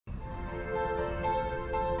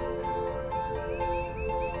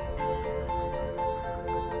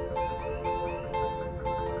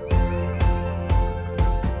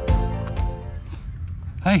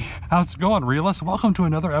Hey, how's it going, Reelist? Welcome to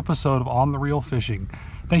another episode of On The Real Fishing.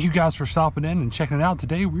 Thank you guys for stopping in and checking it out.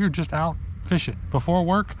 Today we're just out fishing. Before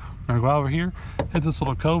work, we're gonna go over here, hit this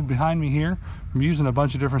little cove behind me here. I'm using a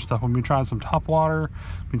bunch of different stuff. We've been trying some topwater,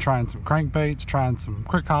 been trying some crankbaits, trying some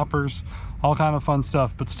Crickhoppers, all kind of fun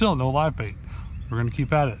stuff, but still no live bait. We're gonna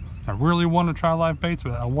keep at it. I really want to try live baits,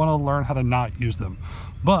 but I want to learn how to not use them.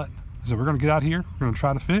 But so we're gonna get out here, we're gonna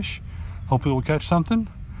try to fish. Hopefully we'll catch something.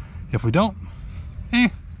 If we don't,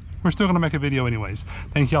 we're still gonna make a video anyways.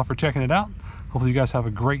 Thank y'all for checking it out. Hopefully you guys have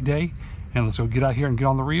a great day, and let's go get out here and get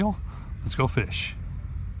on the reel. Let's go fish.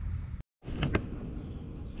 All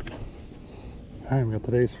right, we got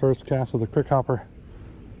today's first cast with a Crickhopper.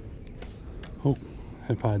 Oh,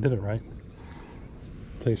 I probably did it right.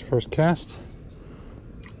 Today's first cast,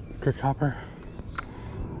 Crickhopper.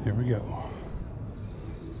 Here we go.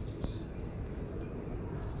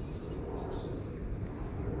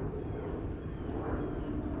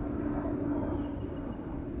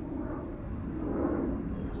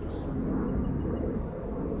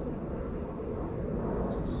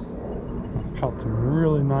 Caught some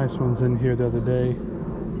really nice ones in here the other day.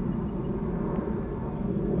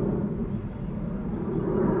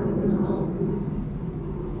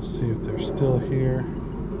 Let's see if they're still here.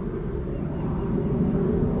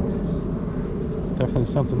 Definitely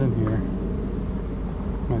something in here.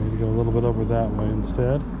 Might need to go a little bit over that way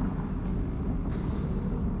instead.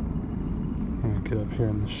 I'm gonna get up here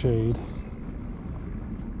in the shade.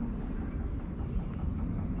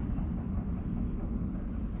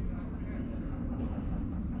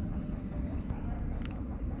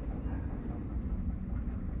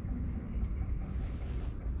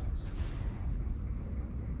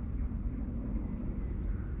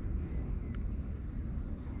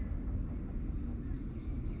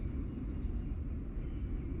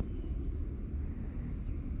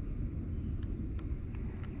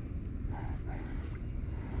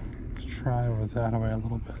 Try over that way a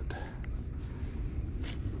little bit.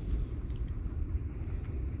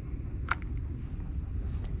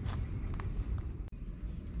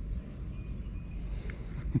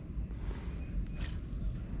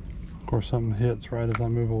 Of course, something hits right as I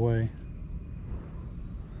move away.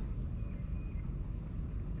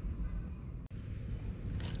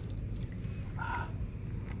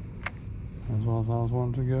 As well as I was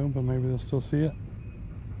wanting to go, but maybe they'll still see it.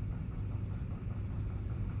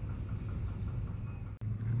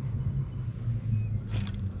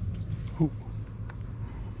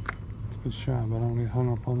 Good shot, but I don't get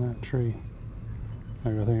hung up on that tree.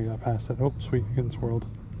 Maybe I think I got past it. Oh, sweet, getting swirled.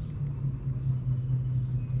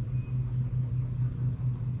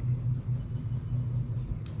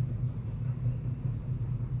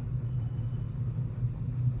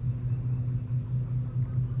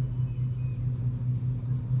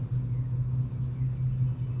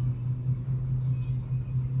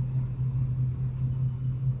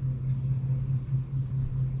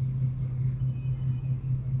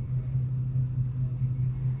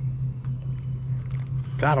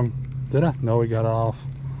 Got him. Did I? No, he got off.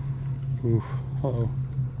 Oof. Uh-oh.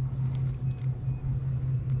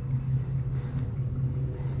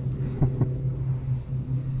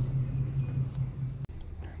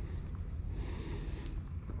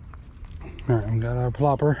 Alright, we got our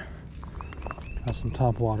plopper. Got some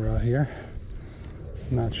top water out here.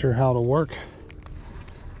 Not sure how it'll work.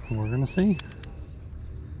 We're gonna see.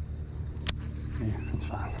 Yeah, that's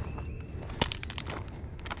fine.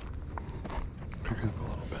 Pick up a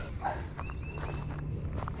little bit.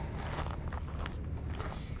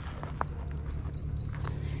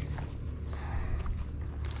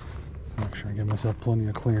 Make sure I give myself plenty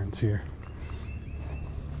of clearance here.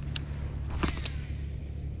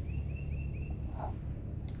 I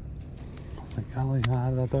was like, golly, how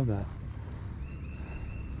did I throw that?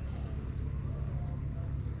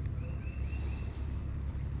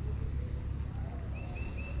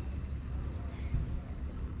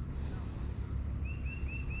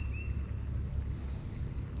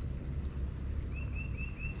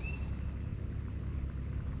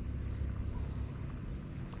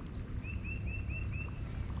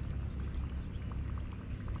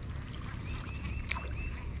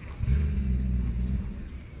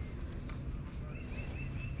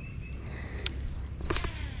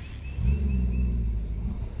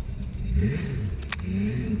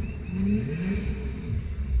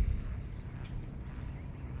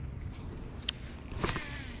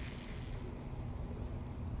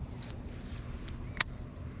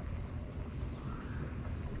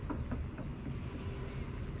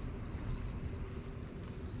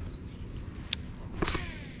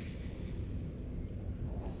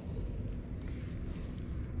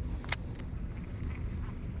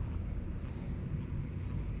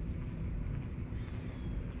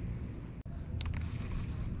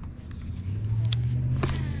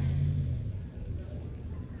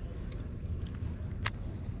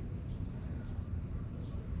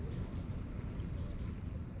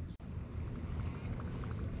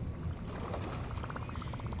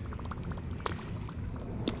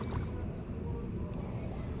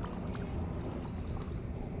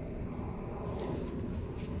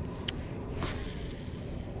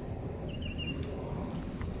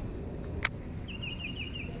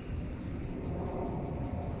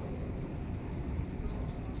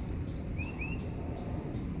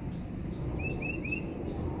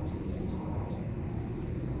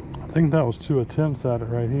 I think that was 2 attempts at it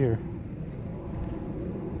right here.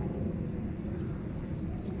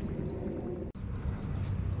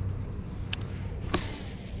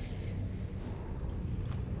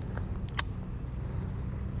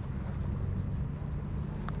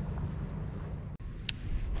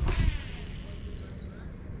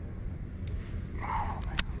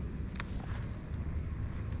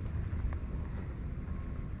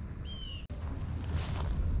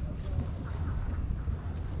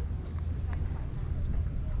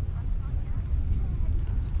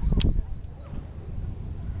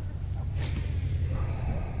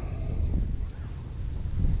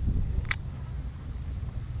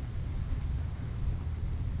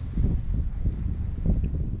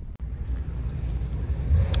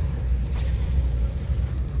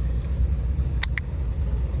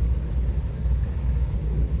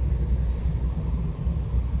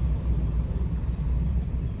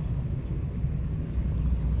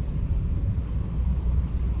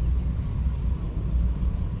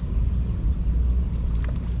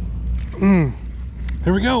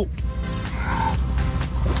 Here we go.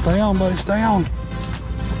 Stay on, buddy. Stay on.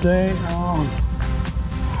 Stay on.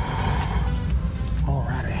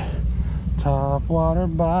 Alrighty. Top water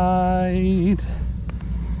bite.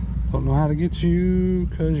 Don't know how to get you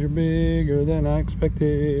because you're bigger than I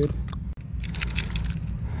expected.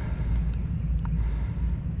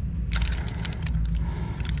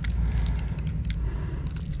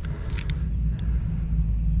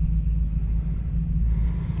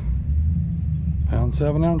 Pound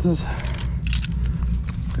 7 ounces.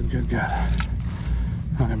 Good, good, good.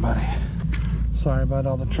 All right, buddy. Sorry about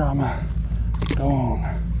all the trauma. Go on.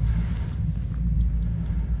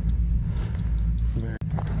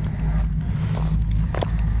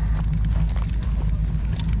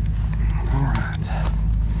 All right.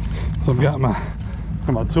 So I've got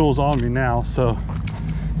my tools on me now, so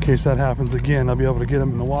in case that happens again, I'll be able to get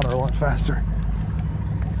them in the water a lot faster.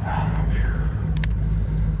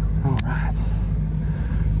 All right.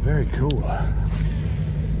 Very cool.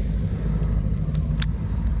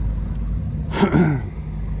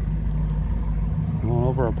 Going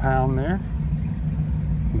over a pound there.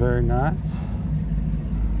 Very nice.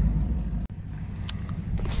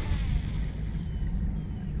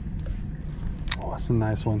 Oh, that's a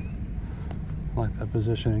nice one. I like that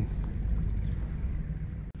positioning.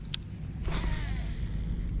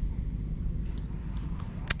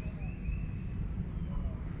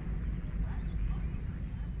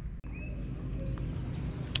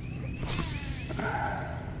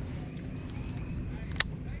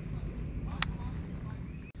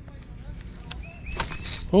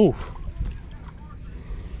 Oh.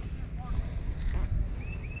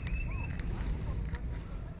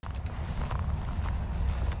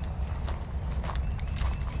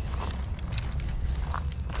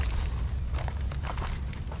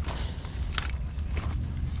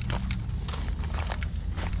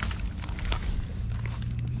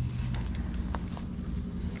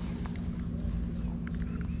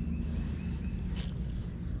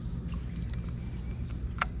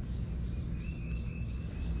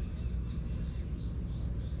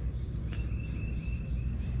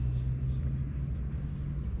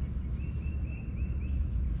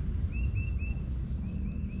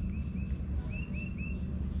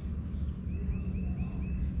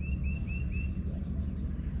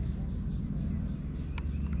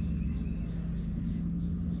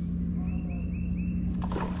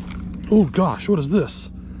 Oh gosh, what is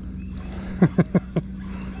this?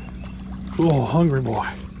 Oh, hungry boy.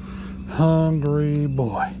 Hungry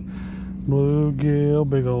boy. Bluegill,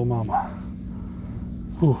 big old mama.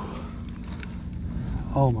 Ooh.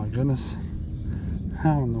 Oh my goodness.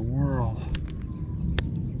 How in the world?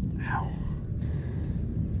 Ow.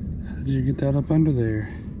 How did you get that up under there?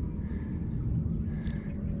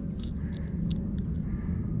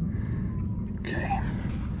 Okay.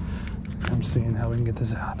 I'm seeing how we can get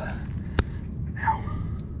this out. Ow.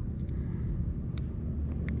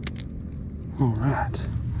 All right.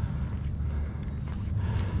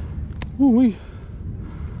 Ooh-wee.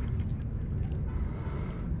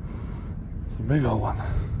 It's a big old one.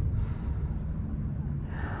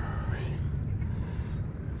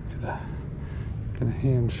 Get a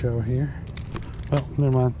hand show here. Oh,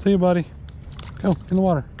 never mind. See you, buddy. Go in the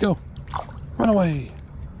water. Go. Run away.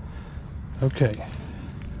 Okay.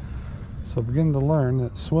 So begin to learn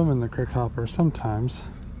that swimming the Crickhopper sometimes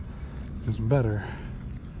is better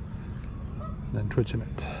than twitching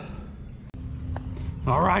it.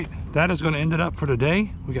 All right, that is going to end it up for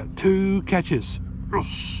today. We got 2 catches.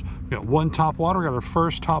 We got 1 topwater, got our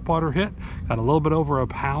first topwater hit. Got a little bit over a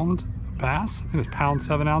pound bass. I think it's pound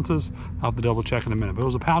 7 ounces. I'll have to double check in a minute, but it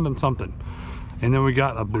was a pound and something. And then we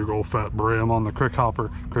got a big old fat brim on the Crickhopper.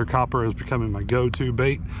 Crickhopper is becoming my go-to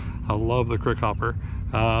bait. I love the Crickhopper.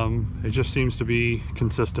 It just seems to be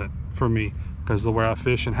consistent for me because of the way I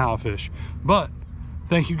fish and how I fish. But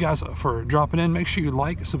thank you guys for dropping in. Make sure you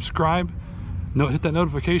like, subscribe, hit that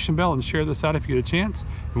notification bell, and share this out if you get a chance.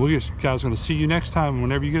 And we guys are going to see you next time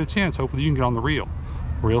whenever you get a chance. Hopefully you can get on the reel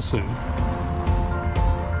real soon.